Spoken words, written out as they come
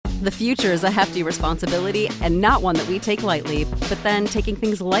The future is a hefty responsibility and not one that we take lightly. But then taking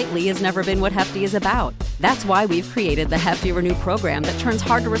things lightly has never been what Hefty is about. That's why we've created the Hefty Renew program that turns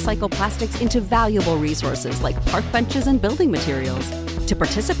hard-to-recycle plastics into valuable resources like park benches and building materials. To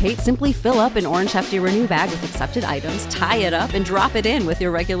participate, simply fill up an orange Hefty Renew bag with accepted items, tie it up, and drop it in with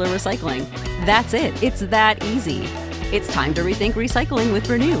your regular recycling. That's it. It's that easy. It's time to rethink recycling with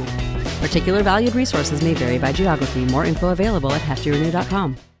Renew. Particular valued resources may vary by geography. More info available at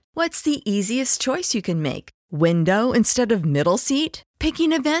heftyrenew.com. What's the easiest choice you can make? Window instead of middle seat?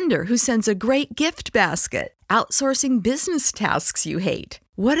 Picking a vendor who sends a great gift basket? Outsourcing business tasks you hate?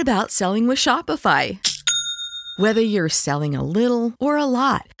 What about selling with Shopify? Whether you're selling a little or a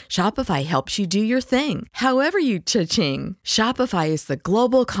lot, Shopify helps you do your thing, however you cha-ching. Shopify is the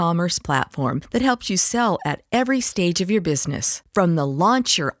global commerce platform that helps you sell at every stage of your business. From the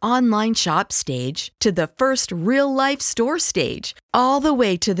launch your online shop stage to the first real-life store stage, all the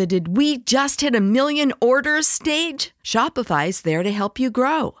way to the did we just hit 1 million orders stage. Shopify's there to help you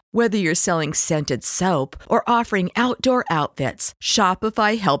grow. Whether you're selling scented soap or offering outdoor outfits,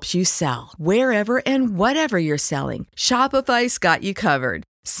 Shopify helps you sell. Wherever and whatever you're selling, Shopify's got you covered.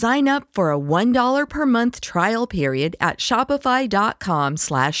 Sign up for a $1 per month trial period at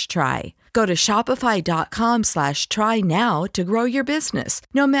shopify.com/try. Go to shopify.com/try now to grow your business,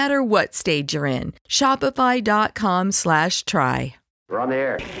 no matter what stage you're in. Shopify.com/try. We're on the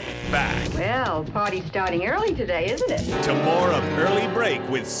air. Back Well, party's starting early today, isn't it? to more of Early Break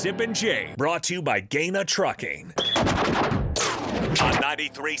with Sip and Jay, brought to you by Gaina Trucking. On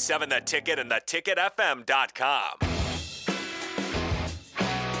 93.7 The Ticket and theticketfm.com.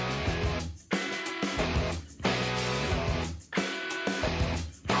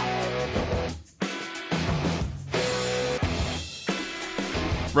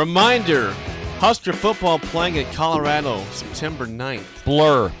 Reminder, Husker football playing at Colorado September 9th.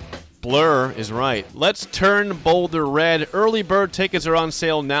 Blur is right. Let's turn Boulder red. Early bird tickets are on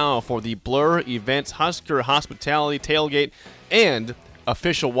sale now for the Blur Events Husker Hospitality Tailgate and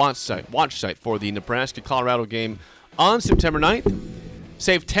official watch site for the Nebraska-Colorado game on September 9th.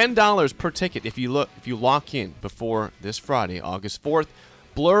 Save $10 per ticket if you lock in before this Friday, August 4th.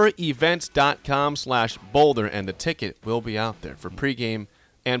 BlurEvents.com/Boulder, and the ticket will be out there for pregame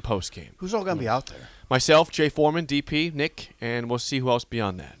and postgame. Who's all going to be out there? Myself, Jay Foreman, DP, Nick, and we'll see who else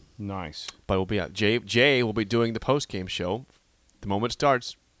beyond that. Nice. But we'll be out. Jay will be doing the postgame show the moment it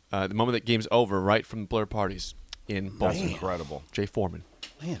starts, the moment that game's over, right from the Blur parties in Boulder. That's incredible. Jay Foreman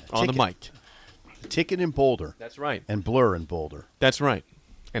Man, on the mic. The ticket in Boulder. That's right. And Blur in Boulder. That's right.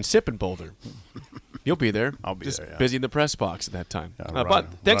 And Sip in Boulder. You'll be there. I'll be Just there, yeah. busy in the press box at that time. But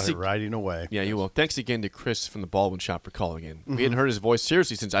thanks riding away. Yeah, you will. Thanks again to Chris from the Baldwin Shop for calling in. We hadn't heard his voice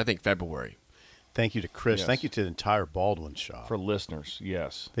seriously since, I think, February. Thank you to Chris. Yes. Thank you to the entire Baldwin Shop. For listeners,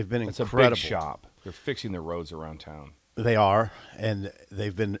 yes. They've been It's incredible. a big shop. They're fixing the roads around town. They are, and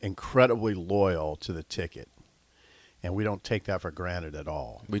they've been incredibly loyal to the ticket. And we don't take that for granted at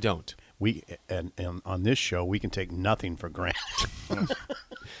all. We don't. And on this show, we can take nothing for granted.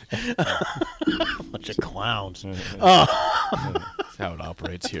 Bunch of clowns. That's how it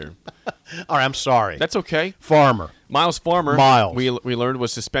operates here. All right, I'm sorry. That's okay. Farmer. Myles Farmer, Myles. we learned,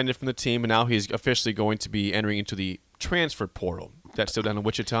 was suspended from the team, and now he's officially going to be entering into the transfer portal. That's still down in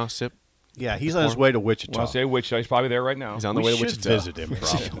Wichita, Sip? Yeah, he's on his way to Wichita. Well, I'll say Wichita. He's probably there right now. He's on the way to should Wichita. visit him,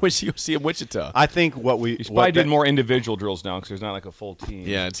 probably. We should see him in Wichita. I think He's probably doing more individual drills now because there's not like a full team.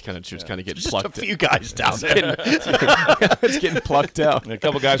 Yeah, it's kind of true. It's kind of getting just plucked. a few guys down there. It's getting plucked out. And a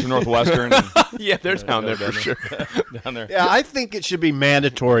couple guys from Northwestern. Yeah, they're down there for sure. Down there. Yeah, I think it should be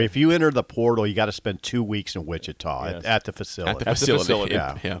mandatory. If you enter the portal, you got to spend 2 weeks in Wichita at the facility. At the facility. Yeah.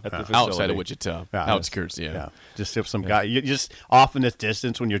 At the facility. outside of Wichita. Yeah. Outskirts, yeah. Just if some guy, you just off in this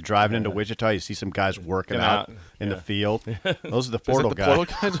distance when you're driving into Wichita, you see some guys working Get out out. in the field. Those are the Is that portal the guys. portal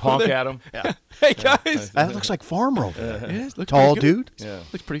guys? Honk at him. Hey, guys. That looks like Farmer over there. Yeah, looks Tall pretty good. dude. Yeah.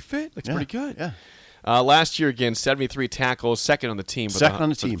 Looks pretty fit. Looks Yeah. pretty good. Yeah. Last year, again, 73 tackles, second on the team. Second on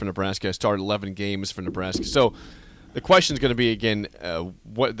the team. For Nebraska. Started 11 games for Nebraska. So the question is going to be, again,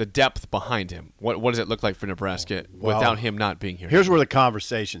 what the depth behind him. What does it look like for Nebraska without him not being here? Here's where the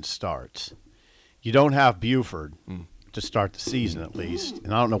conversation starts. You don't have Buford to start the season, at least.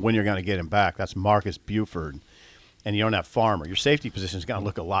 And I don't know when you're going to get him back. That's Marcus Buford. And you don't have Farmer. Your safety position is going to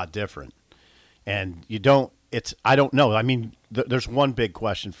look a lot different. And you don't – I don't know. I mean, there's one big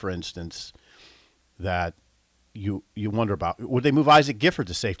question, for instance, that you wonder about. Would they move Isaac Gifford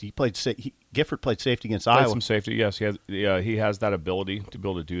to safety? Gifford played safety against Played Iowa. some safety, yes. He has that ability to be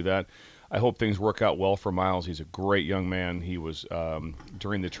able to do that. I hope things work out well for Myles. He's a great young man. He was,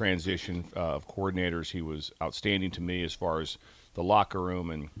 during the transition of coordinators, he was outstanding to me as far as the locker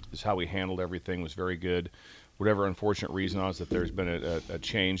room and just how we handled everything was very good. Whatever unfortunate reason was that there's been a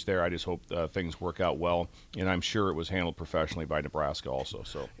change there, I just hope things work out well, and I'm sure it was handled professionally by Nebraska also.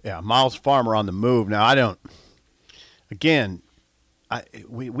 So yeah, Myles Farmer on the move. Now I don't. Again,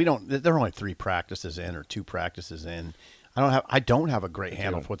 we don't. There are only 3 practices in or 2 practices in. I don't have a great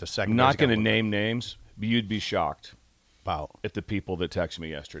handle for what the second. I'm not going to name names, but you'd be shocked about at the people that texted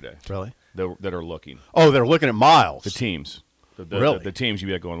me yesterday. Really? That are looking. Oh, they're looking at Myles. The teams. Really? The teams you'd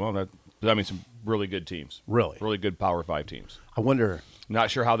be going, well, some really good teams. Really? Really good Power 5 teams. I wonder.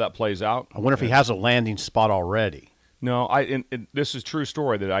 Not sure how that plays out. I wonder if he has a landing spot already. No, and this is a true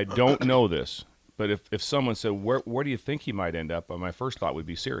story that I don't know this, but if someone said, where do you think he might end up, my first thought would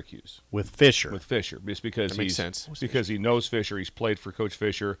be Syracuse. With Fisher. Just because that makes sense. Because he knows Fisher. He's played for Coach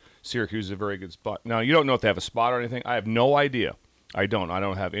Fisher. Syracuse is a very good spot. Now, you don't know if they have a spot or anything. I have no idea. I don't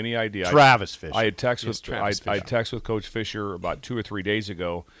have any idea. Travis Fisher. I had text with Coach Fisher about 2 or 3 days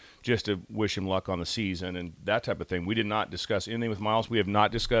ago just to wish him luck on the season and that type of thing. We did not discuss anything with Myles. We have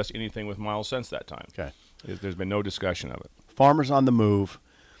not discussed anything with Myles since that time. Okay. There's been no discussion of it. Farmer's on the move.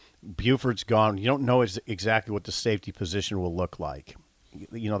 Buford's gone. You don't know exactly what the safety position will look like.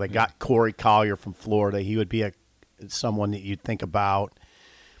 You know, they got Corey Collier from Florida. He would be someone that you'd think about.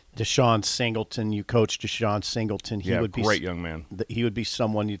 Deshaun Singleton, you coached Deshaun Singleton. He would be great young man. He would be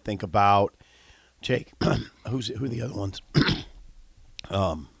someone you'd think about. Jake, who are the other ones?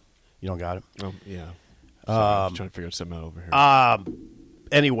 You don't got it? Oh, yeah. I'm trying to figure something out over here.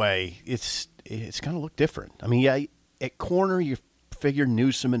 Anyway, it's going to look different. I mean, yeah, at corner you figure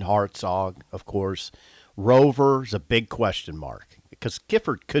Newsome and Hartzog, of course. Rover's a big question mark because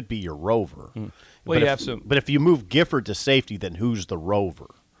Gifford could be your rover. Well, but if you move Gifford to safety, then who's the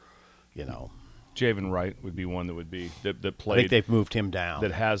rover? You know, Javen Wright would be one that would be that played. I think they've moved him down.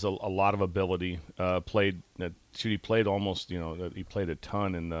 That has a lot of ability. He played almost. He played a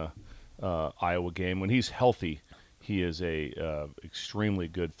ton in the Iowa game. When he's healthy, he is a extremely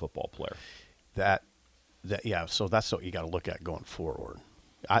good football player. So that's what you got to look at going forward.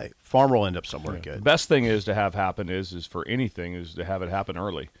 Farmer will end up somewhere good. The best thing is to have happen is for anything is to have it happen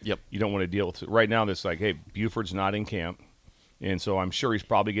early. Yep. You don't want to deal with it. Right now, it's like, hey, Buford's not in camp. And so I'm sure he's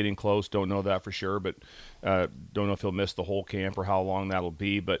probably getting close. Don't know that for sure, but don't know if he'll miss the whole camp or how long that'll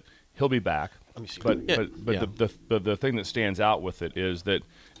be. But he'll be back. Let me see. But the thing that stands out with it is that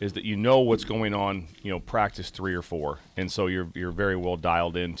you know what's going on. Practice 3 or 4, and so you're very well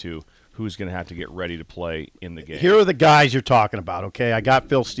dialed into who's going to have to get ready to play in the game. Here are the guys you're talking about. Okay, I got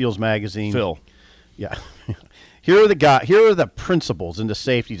Phil Steele's magazine. Phil, yeah. Here are the principles in the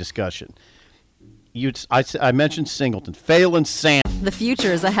safety discussion. I mentioned Singleton, Phelan, Sam. The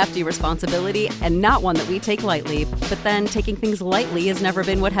future is a hefty responsibility and not one that we take lightly. But then taking things lightly has never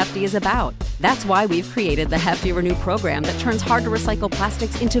been what Hefty is about. That's why we've created the Hefty Renew program that turns hard-to-recycle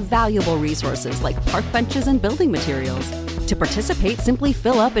plastics into valuable resources like park benches and building materials. To participate, simply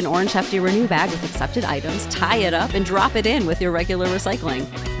fill up an orange Hefty Renew bag with accepted items, tie it up, and drop it in with your regular recycling.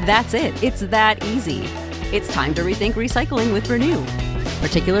 That's it. It's that easy. It's time to rethink recycling with Renew.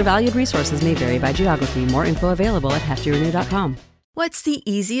 Particular valued resources may vary by geography. More info available at heftyrenew.com. What's the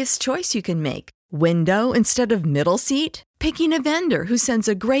easiest choice you can make? Window instead of middle seat? Picking a vendor who sends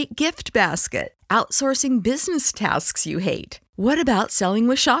a great gift basket? Outsourcing business tasks you hate? What about selling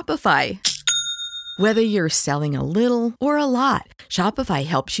with Shopify? Whether you're selling a little or a lot, Shopify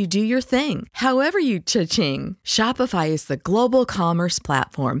helps you do your thing, however you cha-ching. Shopify is the global commerce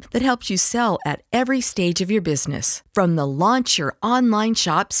platform that helps you sell at every stage of your business. From the launch your online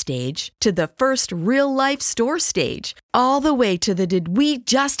shop stage to the first real-life store stage, all the way to the did we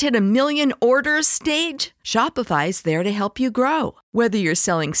just hit 1 million orders stage. Shopify's there to help you grow. Whether you're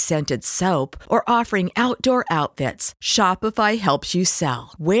selling scented soap or offering outdoor outfits, Shopify helps you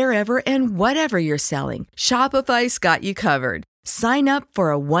sell. Wherever and whatever you're selling, Shopify's got you covered. Sign up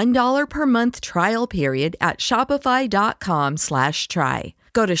for a $1 per month trial period at shopify.com/try.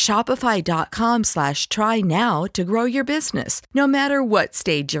 Go to shopify.com/try now to grow your business, no matter what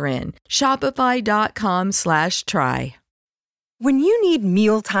stage you're in. Shopify.com/try. When you need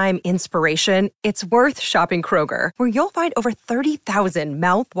mealtime inspiration, it's worth shopping Kroger, where you'll find over 30,000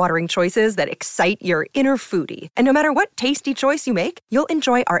 mouth-watering choices that excite your inner foodie. And no matter what tasty choice you make, you'll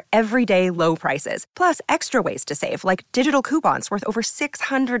enjoy our everyday low prices, plus extra ways to save, like digital coupons worth over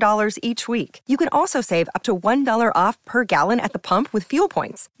 $600 each week. You can also save up to $1 off per gallon at the pump with fuel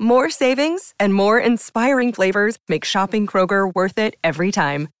points. More savings and more inspiring flavors make shopping Kroger worth it every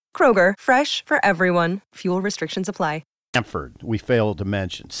time. Kroger, fresh for everyone. Fuel restrictions apply. Sanford, we failed to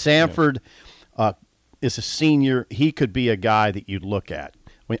mention. Sanford is a senior. He could be a guy that you'd look at.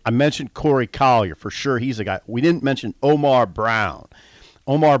 I mentioned Corey Collier. For sure, he's a guy. We didn't mention Omar Brown.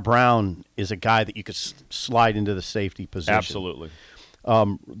 Omar Brown is a guy that you could slide into the safety position. Absolutely.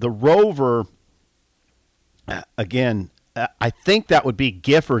 The Rover, again, I think that would be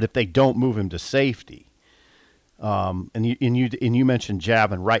Gifford if they don't move him to safety. And you mentioned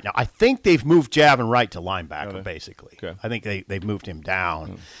Javin Wright. Now, I think they've moved Javin Wright to linebacker, basically. Okay. I think they've moved him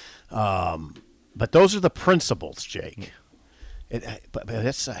down. But those are the principles, Jake. But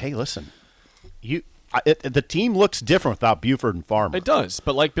it's, hey, listen, the team looks different without Buford and Farmer. It does,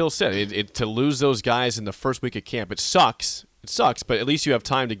 but like Bill said, to lose those guys in the first week of camp, it sucks. It sucks, but at least you have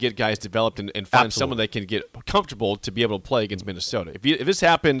time to get guys developed and find someone that can get comfortable to be able to play against Minnesota. If this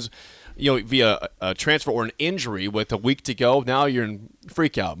happens, via a transfer or an injury with a week to go, now you're in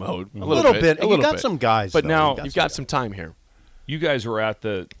freak out mode. A little bit. You got some guys, but now you've got some time here. You guys were at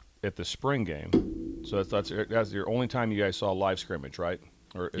the spring game, so that's your only time you guys saw a live scrimmage, right?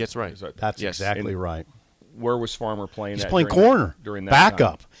 That's right. That's exactly right. Where was Farmer playing? He's playing corner during that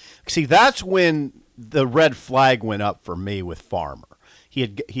backup. time? See, that's when the red flag went up for me with Farmer. He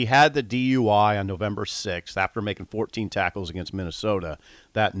had the DUI on November 6th after making 14 tackles against Minnesota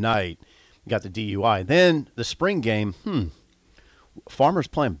that night. He got the DUI. Then the spring game, Farmer's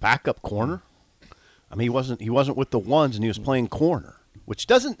playing backup corner. I mean, he wasn't with the ones, and he was playing corner, which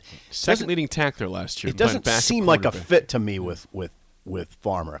doesn't second leading tackler last year. It doesn't seem like a fit to me with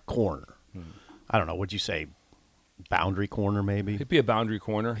Farmer, a corner. I don't know. Would you say boundary corner maybe? It'd be a boundary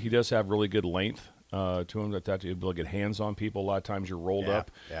corner. He does have really good length to him. That you'll be able to get hands on people. A lot of times you're rolled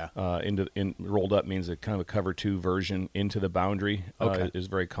up. Yeah. Rolled up means a kind of a cover two version into the boundary is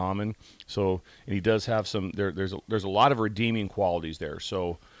very common. So, and he does have some. There's a lot of redeeming qualities there.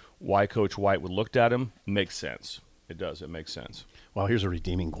 So, why Coach White would looked at him makes sense. It does. It makes sense. Well, here's a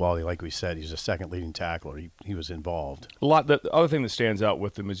redeeming quality. Like we said, he's a second leading tackler. He was involved. The other thing that stands out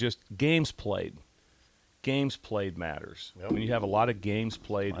with him is just games played. Games played matters. Yep. When you have a lot of games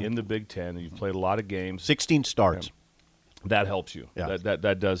played in the Big Ten, and you've played a lot of games. 16 starts. That helps you. Yeah.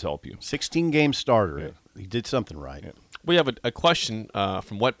 That does help you. 16-game starter. Yeah. He did something right. Yeah. We have a question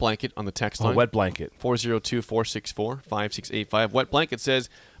from Wet Blanket on the text line. Wet Blanket. 402-464-5685. Wet Blanket says,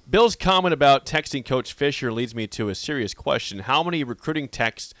 Bill's comment about texting Coach Fisher leads me to a serious question. How many recruiting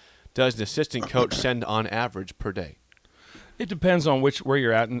texts does an assistant coach send on average per day? It depends on where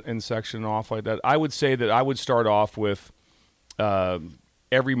you're at in section off like that. I would say that I would start off with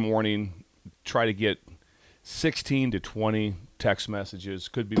every morning try to get 16 to 20 text messages.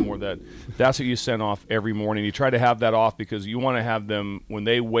 Could be more than that. That's what you send off every morning. You try to have that off because you want to have them, when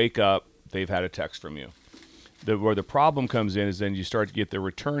they wake up, they've had a text from you. Where the problem comes in is then you start to get the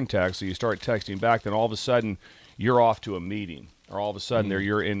return text, so you start texting back, then all of a sudden you're off to a meeting, or all of a sudden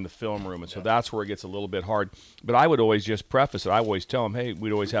you're in the film room, and so that's where it gets a little bit hard. But I would always just preface it. I always tell them, hey,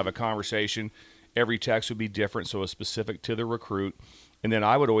 we'd always have a conversation. Every text would be different, so it's specific to the recruit. And then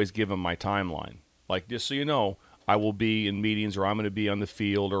I would always give them my timeline. Like, just so you know, I will be in meetings, or I'm going to be on the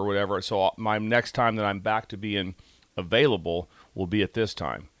field or whatever. So my next time that I'm back to being available will be at this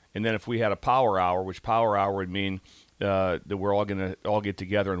time. And then if we had a power hour, which power hour would mean that we're all going to get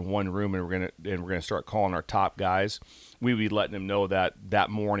together in one room, and we're going to start calling our top guys, we would be letting them know that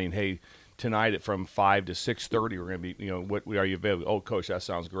morning, hey, tonight from 5 to 6:30 we're going to be, what are you available? Oh, Coach, that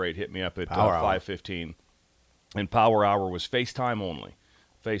sounds great. Hit me up at 5:15. And power hour was FaceTime only.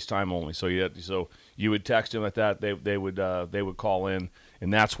 So you would text them at that. They would call in,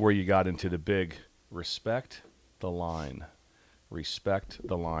 and that's where you got into the big respect the line. Respect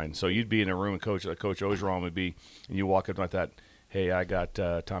the line. So you'd be in a room, and Coach Ogeron would be, and you walk up like that. Hey, I got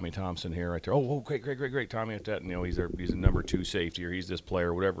Tommy Thompson here right there. Oh, great, Tommy at that. And, he's a number 2 safety, or he's this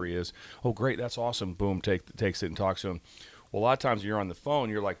player, whatever he is. Oh, great, that's awesome. Boom, takes it and talks to him. Well, a lot of times you're on the phone,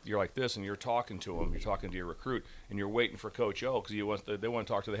 you're like this, and you're talking to him. You're talking to your recruit, and you're waiting for Coach O because they want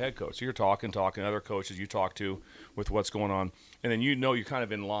to talk to the head coach. So you're talking other coaches you talk to with what's going on, and then you're kind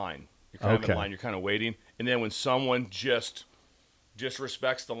of in line. You're kind of in line. You're kind of waiting, and then when someone just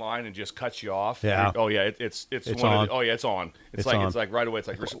respects the line and just cuts you off. Yeah. Oh yeah, it's on. It's on. It's like right away. It's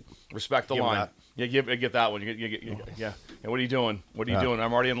like respect the line. Yeah, get that one. Yeah. And what are you doing?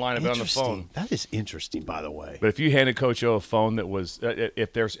 I'm already in line. I've been on the phone. That is interesting, by the way. But if you handed Coach O a phone that was,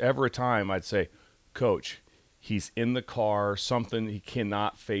 if there's ever a time, I'd say, Coach, he's in the car. Something he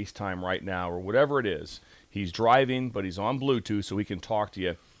cannot FaceTime right now, or whatever it is. He's driving, but he's on Bluetooth, so he can talk to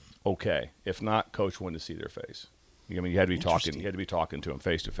you. Okay. If not, Coach wanted to see their face. I mean, you had to be talking. You had to be talking to him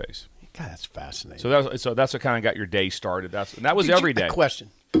face to face. God, that's fascinating. So that's what kind of got your day started. That was every day. A question: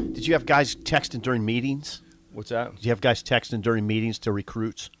 did you have guys texting during meetings? What's that? Did you have guys texting during meetings to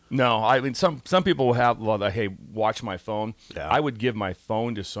recruits? No, I mean some people will have hey, watch my phone. Yeah. I would give my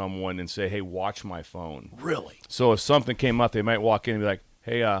phone to someone and say, hey, watch my phone. Really? So if something came up, they might walk in and be like,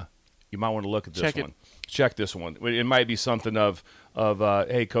 hey, you might want to look at this Check one. Check this one. It might be something of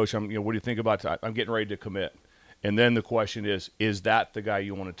hey, coach, what do you think about I'm getting ready to commit. And then the question is that the guy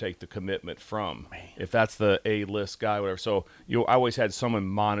you want to take the commitment from? Man. If that's the A-list guy, whatever. So I always had someone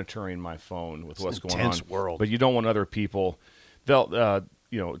monitoring my phone with what's going on. Intense world. But you don't want other people, they'll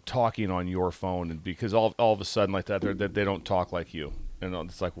talking on your phone, and because all of a sudden like that, they don't talk like you. And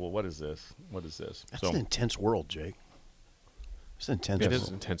it's like, well, what is this? What is this? That's an intense world, Jake. It's an intense world. It is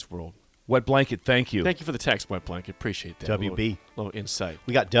an intense world. Wet Blanket, thank you. Thank you for the text, Wet Blanket. Appreciate that. WB. Little insight.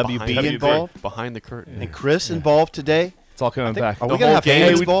 We got WB involved. Behind the curtain. And Chris involved today. It's all coming back. Are we going to have game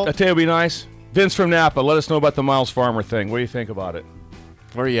fans involved? I tell you, it'd be nice. Vince from Napa, let us know about the Myles Farmer thing. What do you think about it?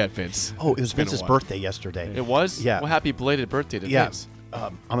 Where are you at, Vince? Oh, it was been a Vince's while. birthday yesterday. It was? Yeah. Well, happy belated birthday to Vince.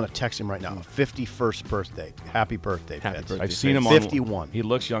 I'm going to text him right now. 51st birthday. Happy birthday, Happy Vince. birthday. I've seen him 51. He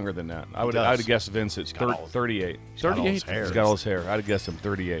looks younger than that. I would does. have guessed Vince is got all- 38. He's got all his 38? hair. He's got all his hair. I'd have guessed him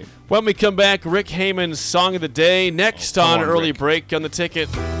 38. When we come back, Rick Heyman's Song of the Day. Next come on on, Early Rick. Break on the Ticket.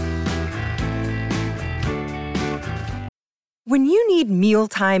 When you need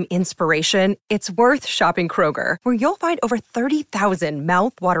mealtime inspiration, it's worth shopping Kroger, where you'll find over 30,000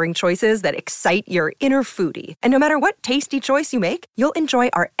 mouth-watering choices that excite your inner foodie. And no matter what tasty choice you make, you'll enjoy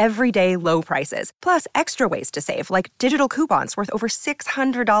our everyday low prices, plus extra ways to save, like digital coupons worth over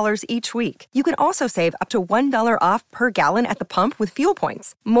 $600 each week. You can also save up to $1 off per gallon at the pump with fuel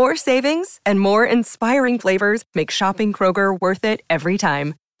points. More savings and more inspiring flavors make shopping Kroger worth it every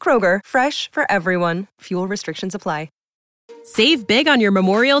time. Kroger, fresh for everyone. Fuel restrictions apply. Save big on your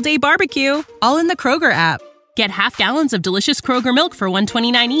Memorial Day barbecue, all in the Kroger app. Get half gallons of delicious Kroger milk for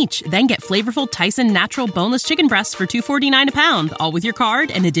 $1.29 each. Then get flavorful Tyson natural boneless chicken breasts for $2.49 a pound, all with your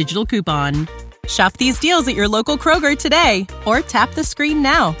card and a digital coupon. Shop these deals at your local Kroger today, or tap the screen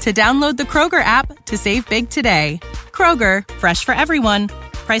now to download the Kroger app to save big today. Kroger, fresh for everyone.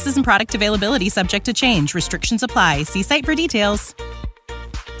 Prices and product availability subject to change. Restrictions apply. See site for details.